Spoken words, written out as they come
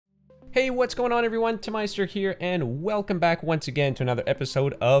Hey, what's going on everyone? Meister here, and welcome back once again to another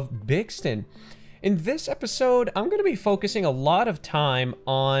episode of Bixton. In this episode, I'm going to be focusing a lot of time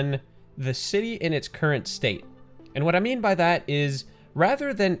on the city in its current state. And what I mean by that is,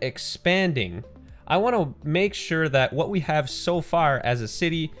 rather than expanding, I want to make sure that what we have so far as a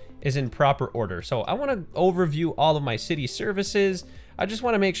city is in proper order. So I want to overview all of my city services. I just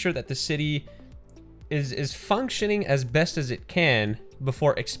want to make sure that the city is functioning as best as it can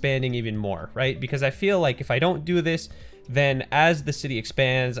before expanding even more, right? Because I feel like if I don't do this, then as the city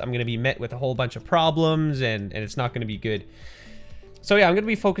expands, I'm going to be met with a whole bunch of problems and it's not going to be good. So yeah, I'm going to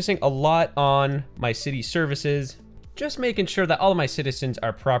be focusing a lot on my city services, just making sure that all of my citizens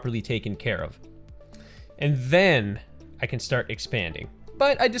are properly taken care of. And then I can start expanding.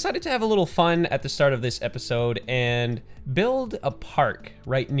 But I decided to have a little fun at the start of this episode and build a park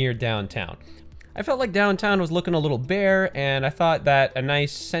right near downtown. I felt like downtown was looking a little bare, and I thought that a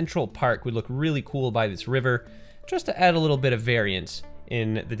nice central park would look really cool by this river, just to add a little bit of variance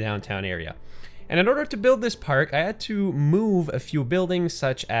in the downtown area. And in order to build this park, I had to move a few buildings,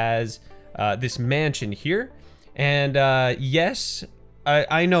 such as this mansion here. And yes,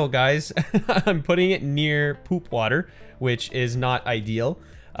 I know guys, I'm putting it near poop water, which is not ideal.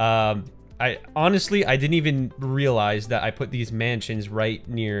 I honestly didn't even realize that I put these mansions right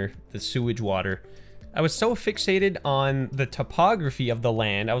near the sewage water. I was so fixated on the topography of the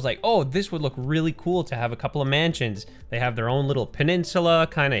land. I was like, oh, this would look really cool to have a couple of mansions. They have their own little peninsula,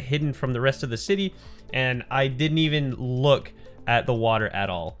 kind of hidden from the rest of the city, and I didn't even look at the water at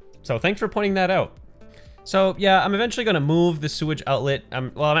all. So thanks for pointing that out. So yeah, I'm eventually going to move the sewage outlet.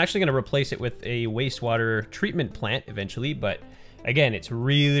 I'm actually going to replace it with a wastewater treatment plant eventually, but again, it's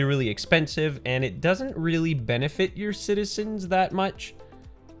really expensive, and it doesn't really benefit your citizens that much.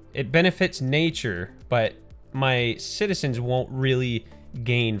 It benefits nature, but my citizens won't really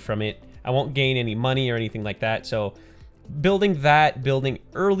gain from it. I won't gain any money or anything like that. So building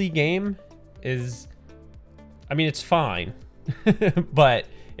early game is, I mean, it's fine, but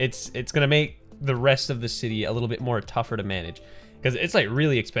it's going to make the rest of the city a little bit more tougher to manage, because it's like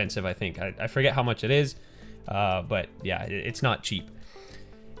really expensive. I think I forget how much it is. But yeah, it's not cheap.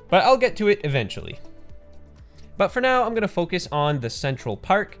 But I'll get to it eventually. But for now, I'm going to focus on the central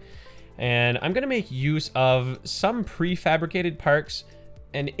park. And I'm going to make use of some prefabricated parks.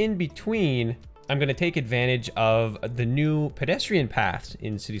 And in between, I'm going to take advantage of the new pedestrian paths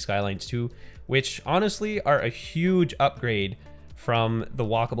in City Skylines 2, which honestly are a huge upgrade from the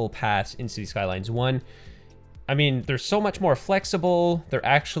walkable paths in City Skylines 1. I mean, they're so much more flexible. They're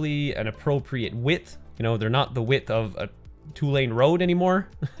actually an appropriate width. You know, they're not the width of a 2-lane road anymore.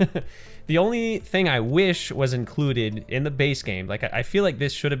 The only thing I wish was included in the base game, like I feel like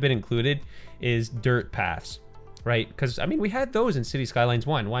this should have been included, is dirt paths, right? Because, I mean, we had those in City Skylines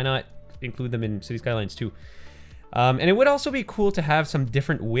 1. Why not include them in City Skylines 2? And it would also be cool to have some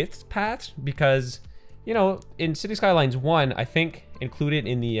different width paths, because, you know, in City Skylines 1, I think included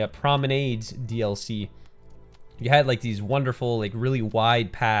in the Promenades DLC, you had like these wonderful, like really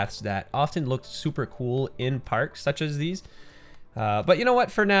wide paths that often looked super cool in parks such as these. But you know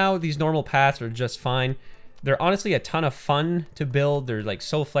what? For now, these normal paths are just fine. They're honestly a ton of fun to build. They're like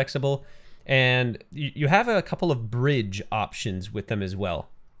so flexible. And you have a couple of bridge options with them as well.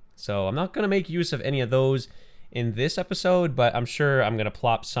 So I'm not going to make use of any of those in this episode, but I'm sure I'm going to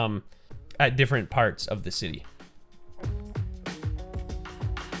plop some at different parts of the city.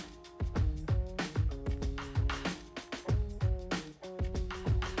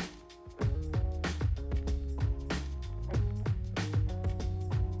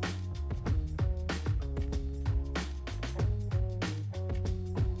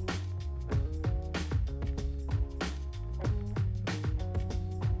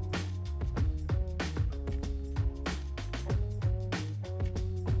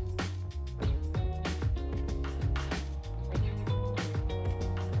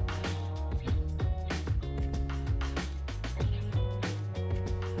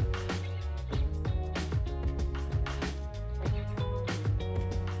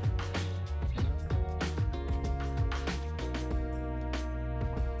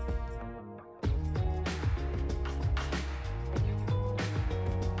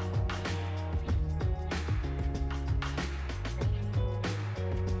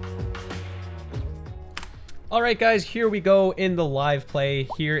 Alright guys, here we go in the live play.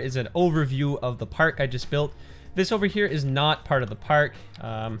 Here is an overview of the park I just built. This over here is not part of the park.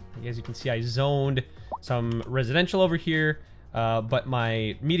 As you can see, I zoned some residential over here, but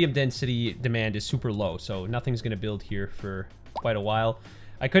my medium density demand is super low, so nothing's going to build here for quite a while.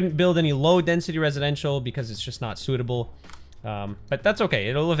 I couldn't build any low density residential because it's just not suitable. But that's okay.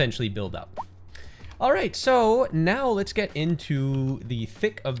 It'll eventually build up. All right, so now let's get into the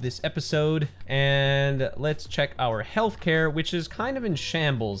thick of this episode, and let's check our healthcare, which is kind of in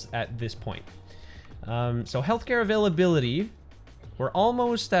shambles at this point. So healthcare availability, we're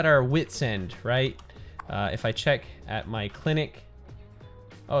almost at our wit's end, right? If I check at my clinic,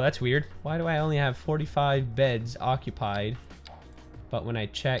 oh, that's weird. Why do I only have 45 beds occupied? But when I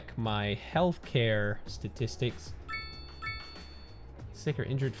check my healthcare statistics, sick or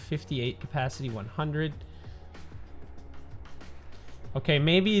injured 58, capacity 100. Okay,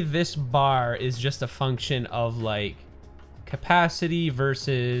 maybe this bar is just a function of like capacity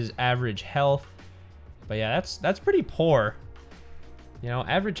versus average health. But yeah, that's pretty poor. You know,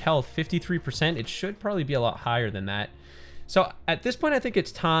 average health 53%. It should probably be a lot higher than that. So at this point, I think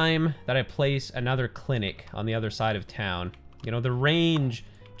it's time that I place another clinic on the other side of town. You know, the range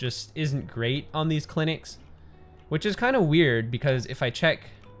just isn't great on these clinics. Which is kind of weird because if I check,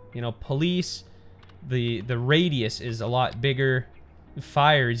 you know, police, the radius is a lot bigger.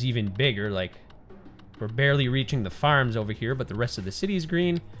 Fire is even bigger. Like, we're barely reaching the farms over here, but the rest of the city is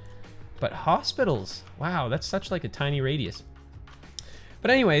green. But hospitals, wow, that's such like a tiny radius. But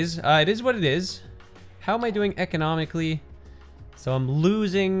anyways, it is what it is. How am I doing economically? So I'm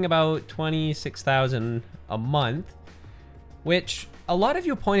losing about 26,000 a month, which a lot of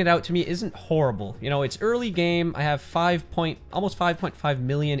you pointed out to me isn't horrible. You know, it's early game. I have almost 5.5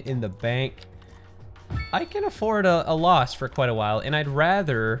 million in the bank. I can afford a loss for quite a while, and I'd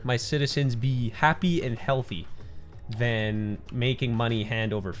rather my citizens be happy and healthy than making money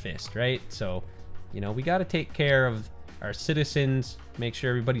hand over fist, right? So, you know, we got to take care of our citizens, make sure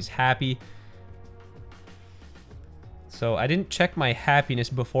everybody's happy. So I didn't check my happiness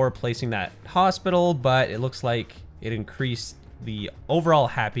before placing that hospital, but it looks like it increased the overall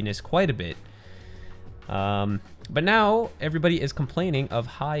happiness quite a bit. But now everybody is complaining of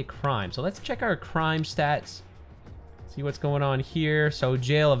high crime. So let's check our crime stats. See what's going on here. So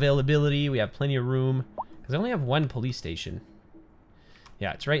jail availability, we have plenty of room. Because I only have one police station.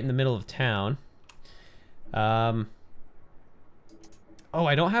 Yeah, it's right in the middle of town. Oh,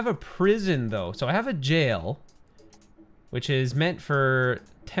 I don't have a prison though. So I have a jail, which is meant for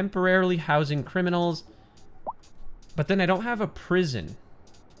temporarily housing criminals. But then I don't have a prison.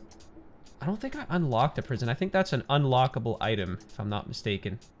 I don't think I unlocked a prison. I think that's an unlockable item, if I'm not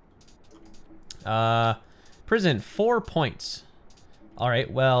mistaken. Prison, 4 points. All right,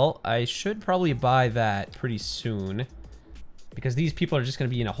 well, I should probably buy that pretty soon. Because these people are just going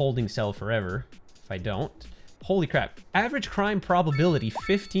to be in a holding cell forever if I don't. Holy crap. Average crime probability,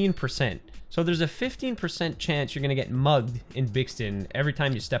 15%. So there's a 15% chance you're going to get mugged in Bixton every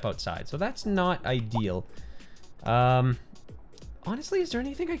time you step outside. So that's not ideal. Honestly, is there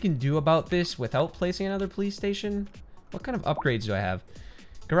anything I can do about this without placing another police station? What kind of upgrades do I have?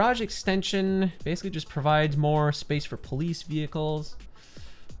 Garage extension basically just provides more space for police vehicles.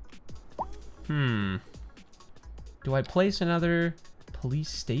 Do I place another police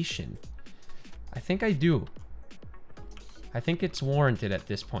station? I think I do. I think it's warranted at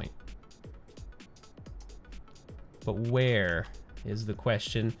this point. But where is the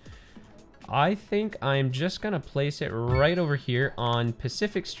question? I think I'm just gonna place it right over here on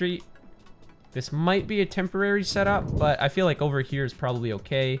Pacific Street. This might be a temporary setup, but I feel like over here is probably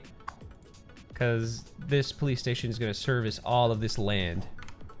okay, because this police station is gonna service all of this land.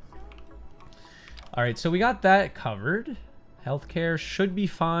 All right, so we got that covered. Healthcare should be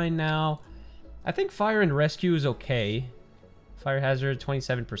fine now. I think fire and rescue is okay. Fire hazard,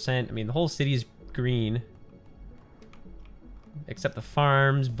 27%. I mean, the whole city is green, except the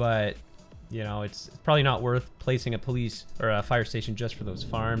farms, but you know, it's probably not worth placing a police or a fire station just for those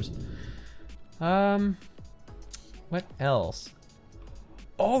farms. What else?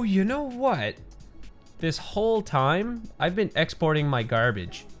 Oh, you know what? This whole time, I've been exporting my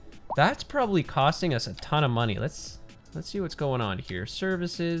garbage. That's probably costing us a ton of money. Let's see what's going on here.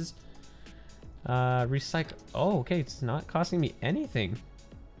 Services, recycle. Oh, okay, it's not costing me anything.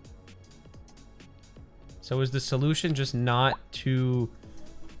 So is the solution just not to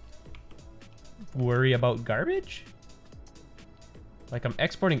worry about garbage? Like, I'm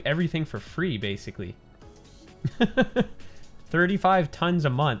exporting everything for free, basically. 35 tons a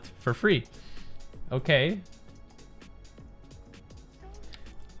month for free. Okay.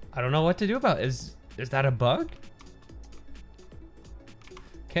 I don't know what to do about it. Is that a bug?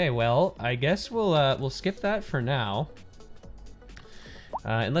 Okay, well, I guess we'll skip that for now.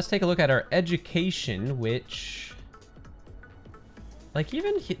 And let's take a look at our education, which, like,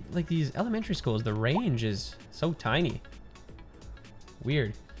 even like these elementary schools, the range is so tiny.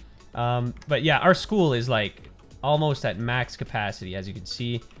 Weird. But yeah, our school is like almost at max capacity, as you can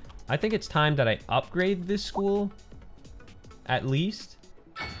see. I think it's time that I upgrade this school, at least.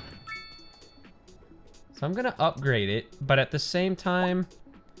 So I'm gonna upgrade it, but at the same time,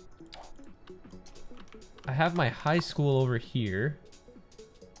 I have my high school over here.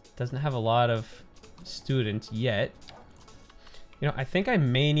 Doesn't have a lot of students yet. You know, I think I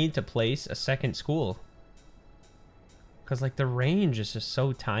may need to place a second school. Because, like, the range is just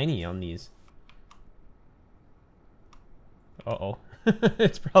so tiny on these. Uh-oh.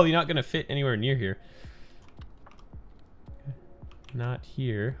 It's probably not going to fit anywhere near here. Not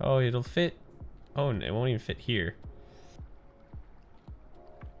here. Oh, it'll fit. Oh, it won't even fit here.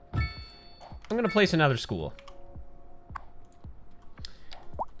 I'm going to place another school.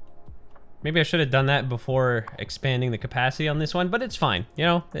 Maybe I should have done that before expanding the capacity on this one, but it's fine. You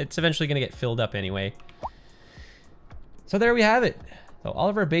know, it's eventually going to get filled up anyway. So there we have it. So all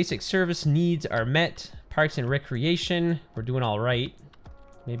of our basic service needs are met. Parks and recreation, we're doing all right.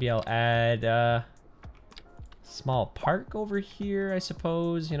 Maybe I'll add a small park over here, I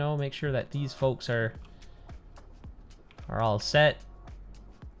suppose. You know, make sure that these folks are all set.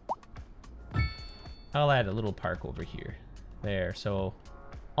 I'll add a little park over here. There, so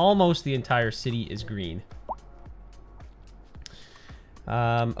almost the entire city is green.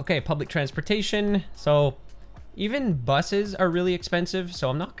 Okay, public transportation. So even buses are really expensive, so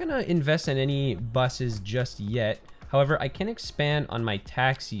I'm not gonna invest in any buses just yet. However, I can expand on my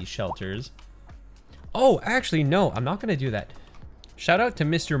taxi shelters. Oh, actually, no, I'm not gonna do that. Shout out to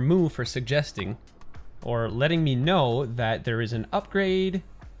Mr. Moo for suggesting or letting me know that there is an upgrade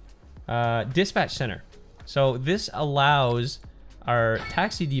dispatch center. So this allows our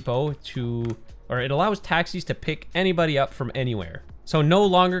taxi depot to, or it allows taxis to pick anybody up from anywhere. So no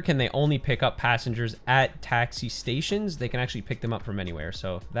longer can they only pick up passengers at taxi stations. They can actually pick them up from anywhere.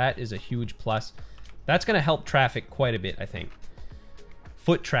 So that is a huge plus. That's going to help traffic quite a bit, I think.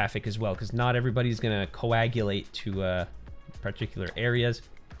 Foot traffic as well, because not everybody's going to coagulate to particular areas.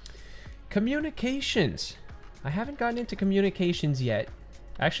 Communications. I haven't gotten into communications yet.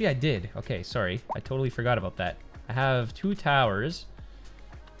 Actually, I did. Okay, sorry. I totally forgot about that. I have 2 towers,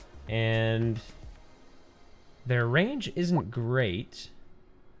 and their range isn't great,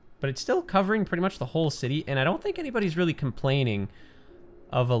 but it's still covering pretty much the whole city, and I don't think anybody's really complaining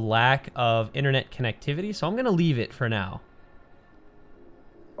of a lack of internet connectivity, so I'm gonna leave it for now.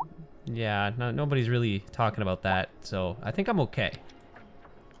 Yeah, nobody's really talking about that, so I think I'm okay.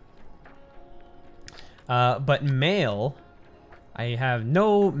 But mail, I have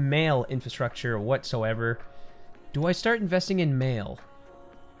no mail infrastructure whatsoever. Do I start investing in mail?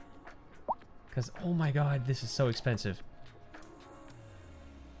 Because, oh my god, this is so expensive.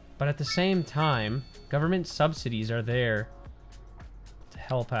 But at the same time, government subsidies are there to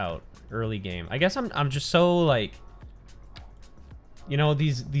help out early game. I guess I'm just so, like, you know,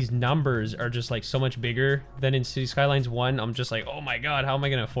 these numbers are just, like, so much bigger than in City Skylines 1. I'm just like, oh my god, how am I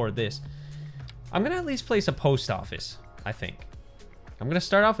going to afford this? I'm going to at least place a post office, I think. I'm going to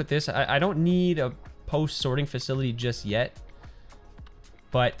start off with this. I don't need a post sorting facility just yet.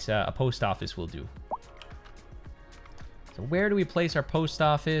 But a post office will do. So where do we place our post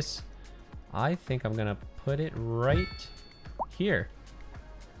office? I think I'm gonna put it right here.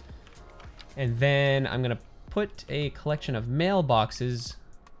 And then I'm gonna put a collection of mailboxes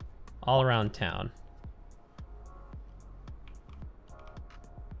all around town.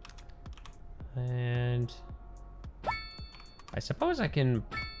 And I suppose I can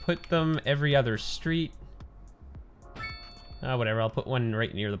put them every other street. Whatever, I'll put one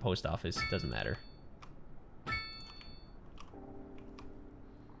right near the post office. Doesn't matter.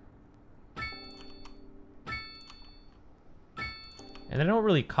 And they don't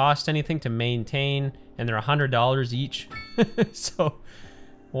really cost anything to maintain, and they're $100 each. So,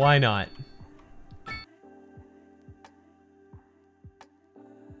 why not?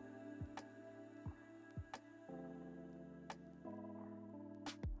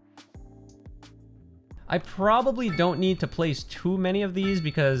 I probably don't need to place too many of these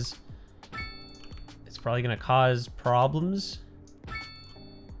because it's probably going to cause problems.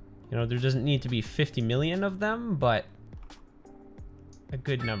 You know, there doesn't need to be 50 million of them, but a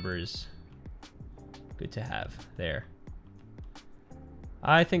good number is good to have there.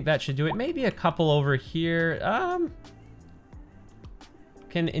 I think that should do it. Maybe a couple over here.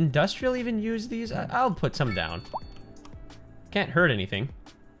 Can industrial even use these? I'll put some down. Can't hurt anything.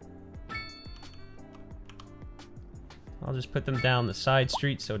 I'll just put them down the side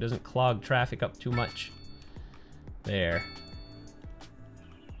street so it doesn't clog traffic up too much. There.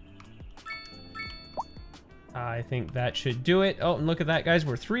 I think that should do it. Oh, and look at that, guys.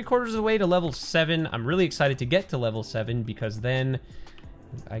 We're 3/4 of the way to level 7. I'm really excited to get to level 7 because then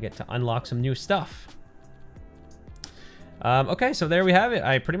I get to unlock some new stuff. Okay, so there we have it.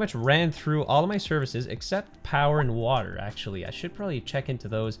 I pretty much ran through all of my services except power and water, actually. I should probably check into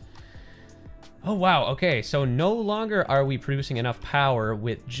those. Oh, wow. Okay, so no longer are we producing enough power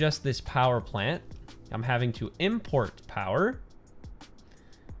with just this power plant. I'm having to import power,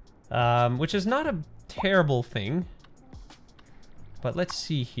 which is not a terrible thing. But let's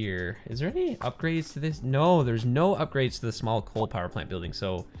see here. Is there any upgrades to this? No, there's no upgrades to the small coal power plant building.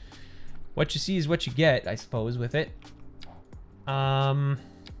 So what you see is what you get, I suppose, with it. But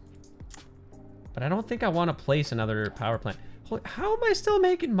I don't think I want to place another power plant. How am I still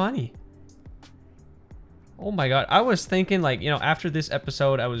making money? Oh my god. I was thinking, like, you know, after this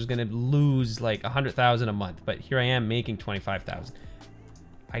episode, I was going to lose like 100,000 a month. But here I am making 25,000.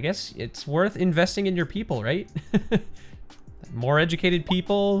 I guess it's worth investing in your people, right? More educated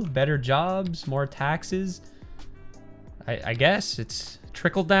people, better jobs, more taxes. I guess it's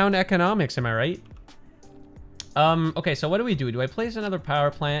trickle-down economics, am I right? Okay, so what do we do? Do I place another power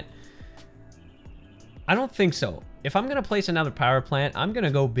plant? I don't think so. If I'm gonna place another power plant, I'm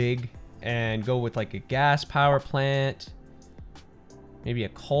gonna go big and go with like a gas power plant, maybe a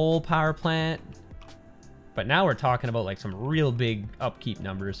coal power plant. But now we're talking about like some real big upkeep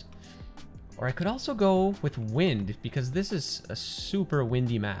numbers. Or I could also go with wind because this is a super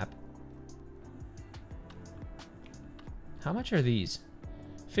windy map. How much are these?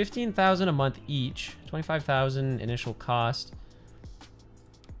 15,000 a month each, 25,000 initial cost.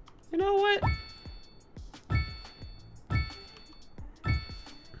 You know what?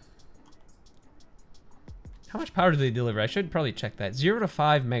 How much power do they deliver? I should probably check that. 0 to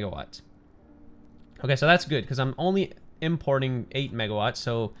 5 megawatts. Okay, so that's good because I'm only importing 8 megawatts.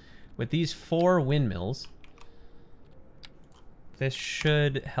 So with these 4 windmills, this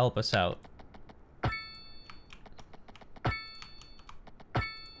should help us out.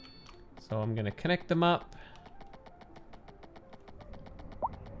 So I'm gonna connect them up.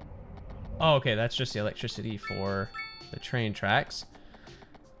 Oh, okay, that's just the electricity for the train tracks.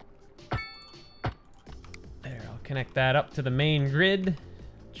 There, I'll connect that up to the main grid,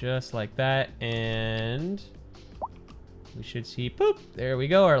 just like that, and we should see, boop, there we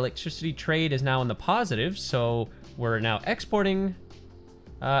go. Our electricity trade is now in the positive, so we're now exporting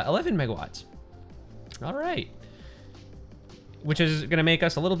 11 megawatts. All right. Which is going to make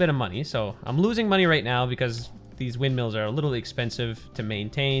us a little bit of money. So I'm losing money right now because these windmills are a little expensive to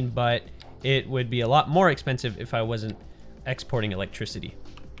maintain, but it would be a lot more expensive if I wasn't exporting electricity.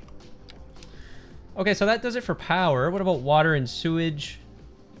 Okay, so that does it for power. What about water and sewage?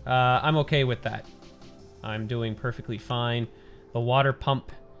 I'm okay with that. I'm doing perfectly fine. The water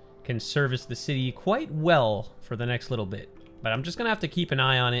pump can service the city quite well for the next little bit, but I'm just going to have to keep an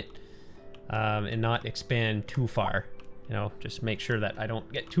eye on it and not expand too far. You know, just make sure that I don't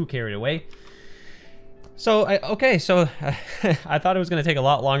get too carried away. So, okay, so I thought it was going to take a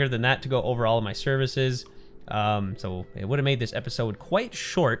lot longer than that to go over all of my services. So it would have made this episode quite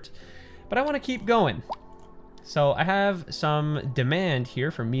short, but I want to keep going. So I have some demand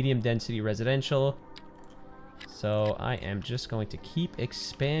here for medium density residential. So I am just going to keep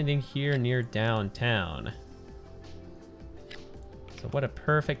expanding here near downtown. So what a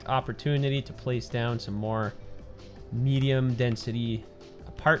perfect opportunity to place down some more medium density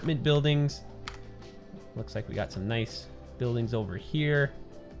apartment buildings. Looks like we got some nice buildings over here.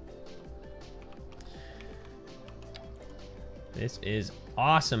 This is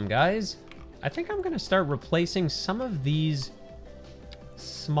awesome, guys. I think I'm gonna start replacing some of these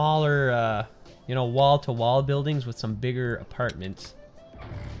smaller you know, wall-to-wall buildings with some bigger apartments.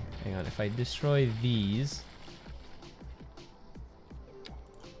 Hang on, if I destroy these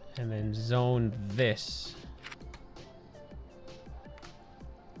and then zone this.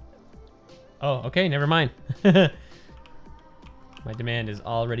 Oh, okay, never mind. My demand is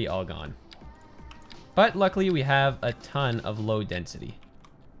already all gone. But luckily we have a ton of low density.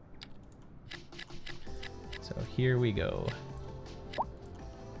 So here we go.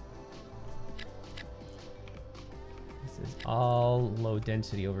 This is all low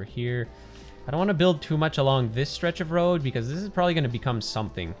density over here. I don't want to build too much along this stretch of road because this is probably going to become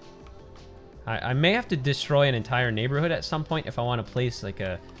something. I may have to destroy an entire neighborhood at some point if I want to place like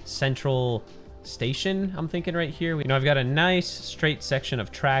a central station. I'm thinking right here. You know, I've got a nice straight section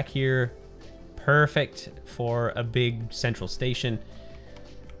of track here. Perfect for a big central station.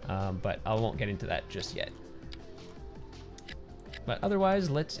 But I won't get into that just yet. But otherwise,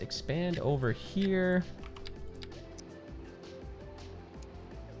 let's expand over here.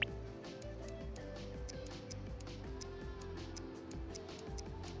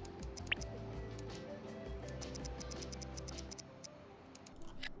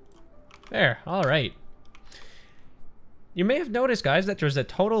 There, all right. You may have noticed, guys, that there's a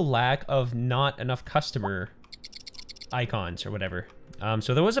total lack of not enough customer icons or whatever.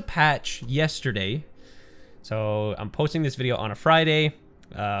 So there was a patch yesterday. So I'm posting this video on a Friday.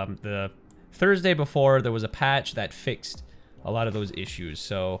 The Thursday before, there was a patch that fixed a lot of those issues.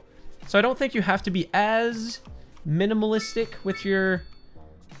 So I don't think you have to be as minimalistic with your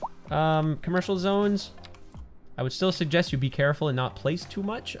commercial zones. I would still suggest you be careful and not place too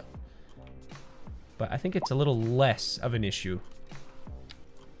much. But I think it's a little less of an issue.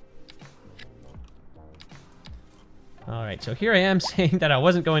 Alright, so here I am saying that I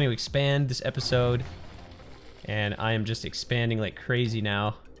wasn't going to expand this episode. And I am just expanding like crazy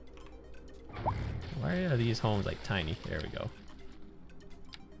now. Why are these homes like tiny? There we go.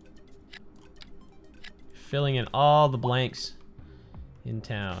 Filling in all the blanks in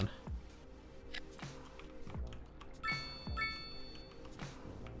town.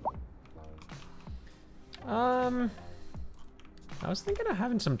 I was thinking of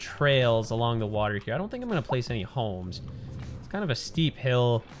having some trails along the water here. I don't think I'm going to place any homes. It's kind of a steep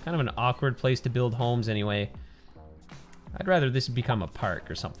hill, kind of an awkward place to build homes anyway. I'd rather this become a park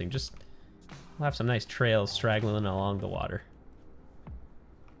or something. Just we'll have some nice trails straggling along the water.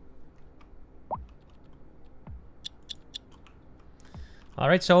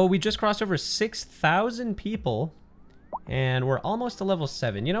 Alright, so we just crossed over 6,000 people. And we're almost to level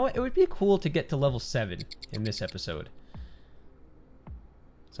 7. You know what? It would be cool to get to level 7 in this episode.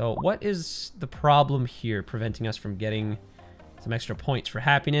 So what is the problem here preventing us from getting some extra points for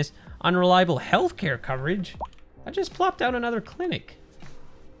happiness? Unreliable healthcare coverage? I just plopped down another clinic.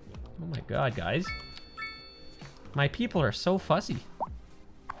 Oh my god, guys. My people are so fussy.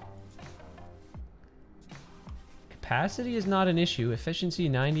 Capacity is not an issue. Efficiency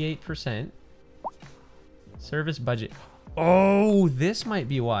 98%. Service budget. Oh, this might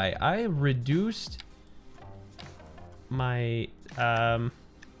be why. I reduced my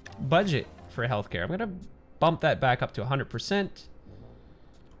budget for healthcare. I'm going to bump that back up to 100%.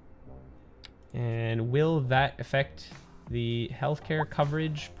 And will that affect the healthcare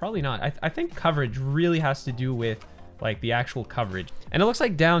coverage? Probably not. I think coverage really has to do with like the actual coverage. And it looks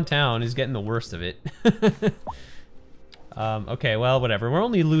like downtown is getting the worst of it. Okay, well, whatever. We're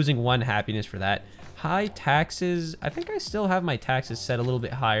only losing 1 happiness for that. High taxes. I think I still have my taxes set a little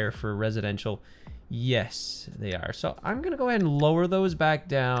bit higher for residential. Yes, they are. So I'm going to go ahead and lower those back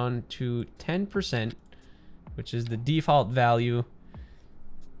down to 10%, which is the default value.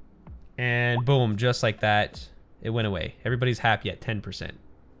 And boom, just like that, it went away. Everybody's happy at 10%.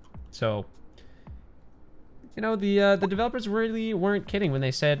 So, you know, the developers really weren't kidding when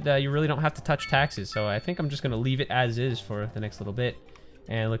they said you really don't have to touch taxes. So I think I'm just going to leave it as is for the next little bit.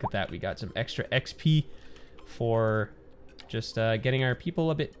 And look at that, we got some extra XP for just getting our people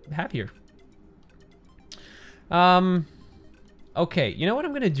a bit happier. Okay, you know what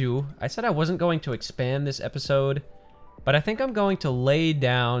I'm going to do? I said I wasn't going to expand this episode, but I think I'm going to lay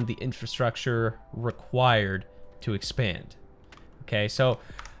down the infrastructure required to expand. Okay, so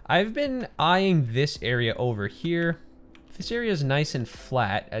I've been eyeing this area over here. This area is nice and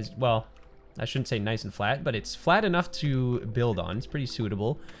flat as well. I shouldn't say nice and flat, but it's flat enough to build on. It's pretty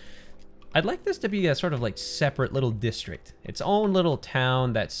suitable. I'd like this to be a sort of like separate little district. Its own little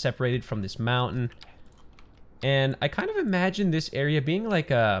town that's separated from this mountain. And I kind of imagine this area being like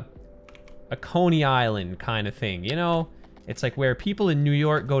a Coney Island kind of thing, you know? It's like where people in New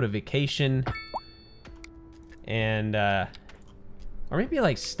York go to vacation. And, or maybe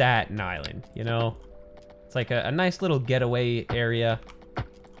like Staten Island, you know? It's like a nice little getaway area.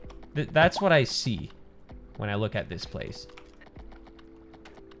 That's what I see when I look at this place.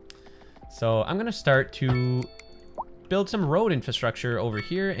 So I'm gonna start to build some road infrastructure over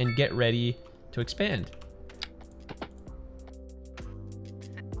here and get ready to expand.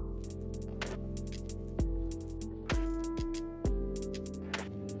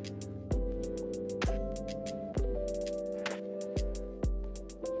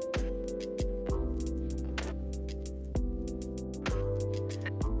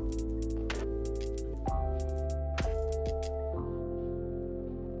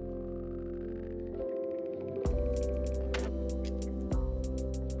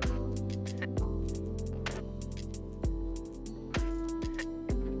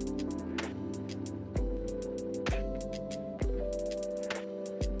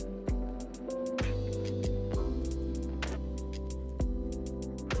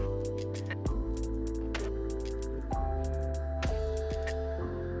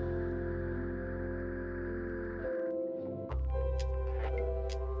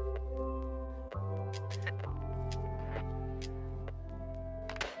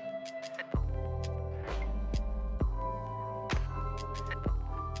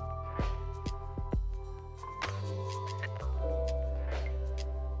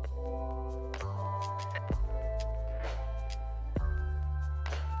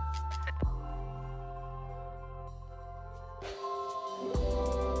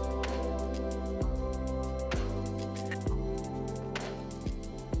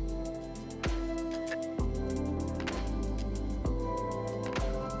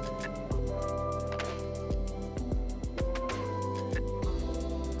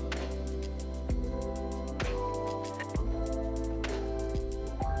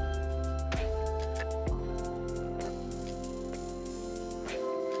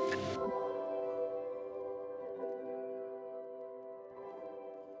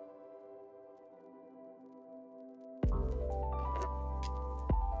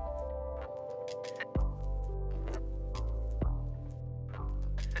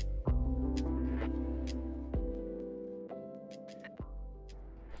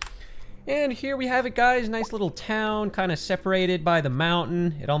 And here we have it, guys. Nice little town, kind of separated by the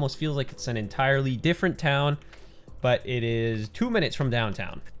mountain. It almost feels like it's an entirely different town, but it is 2 minutes from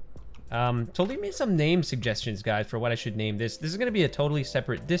downtown. So leave me some name suggestions, guys, for what I should name this. This is going to be a totally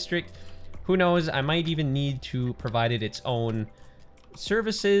separate district. Who knows? I might even need to provide it its own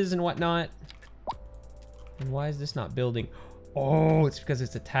services and whatnot. And why is this not building? Oh, it's because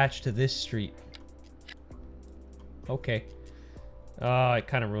it's attached to this street. Okay. Oh, it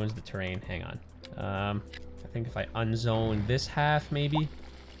kind of ruins the terrain. Hang on. I think if I unzone this half, maybe.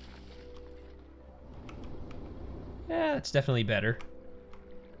 Yeah, that's definitely better.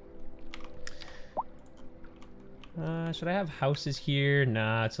 Should I have houses here?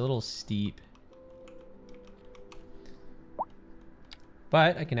 Nah, it's a little steep.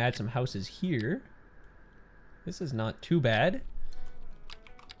 But I can add some houses here. This is not too bad.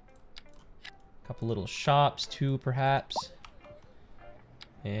 A couple little shops too, perhaps.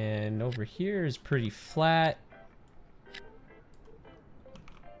 And over here is pretty flat.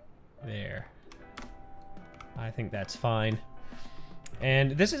 There. I think that's fine.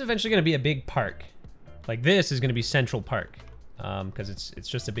 And this is eventually going to be a big park. Like this is going to be Central Park. Because it's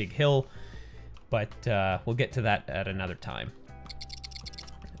just a big hill. But we'll get to that at another time.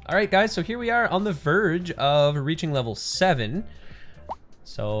 Alright guys, so here we are on the verge of reaching level 7.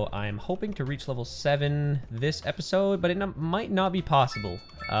 So I'm hoping to reach level 7 this episode, but it might not be possible.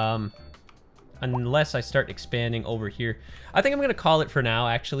 Unless I start expanding over here. I think I'm going to call it for now,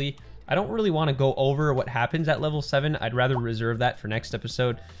 actually. I don't really want to go over what happens at level 7. I'd rather reserve that for next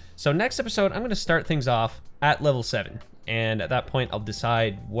episode. So next episode, I'm going to start things off at level 7. And at that point, I'll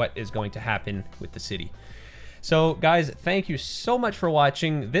decide what is going to happen with the city. So guys, thank you so much for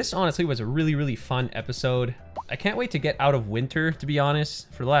watching. This honestly was a really, really fun episode. I can't wait to get out of winter, to be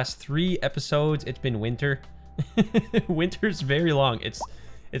honest. For the last 3 episodes, it's been winter. Winter's very long.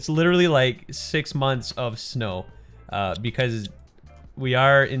 It's literally like 6 months of snow because we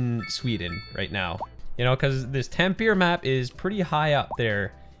are in Sweden right now. You know, because this Tampere map is pretty high up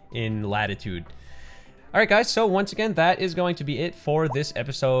there in latitude. Alright guys, so once again, that is going to be it for this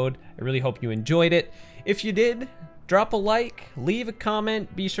episode. I really hope you enjoyed it. If you did, drop a like, leave a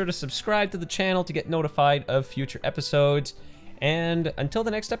comment, be sure to subscribe to the channel to get notified of future episodes. And until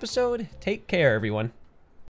the next episode, take care everyone.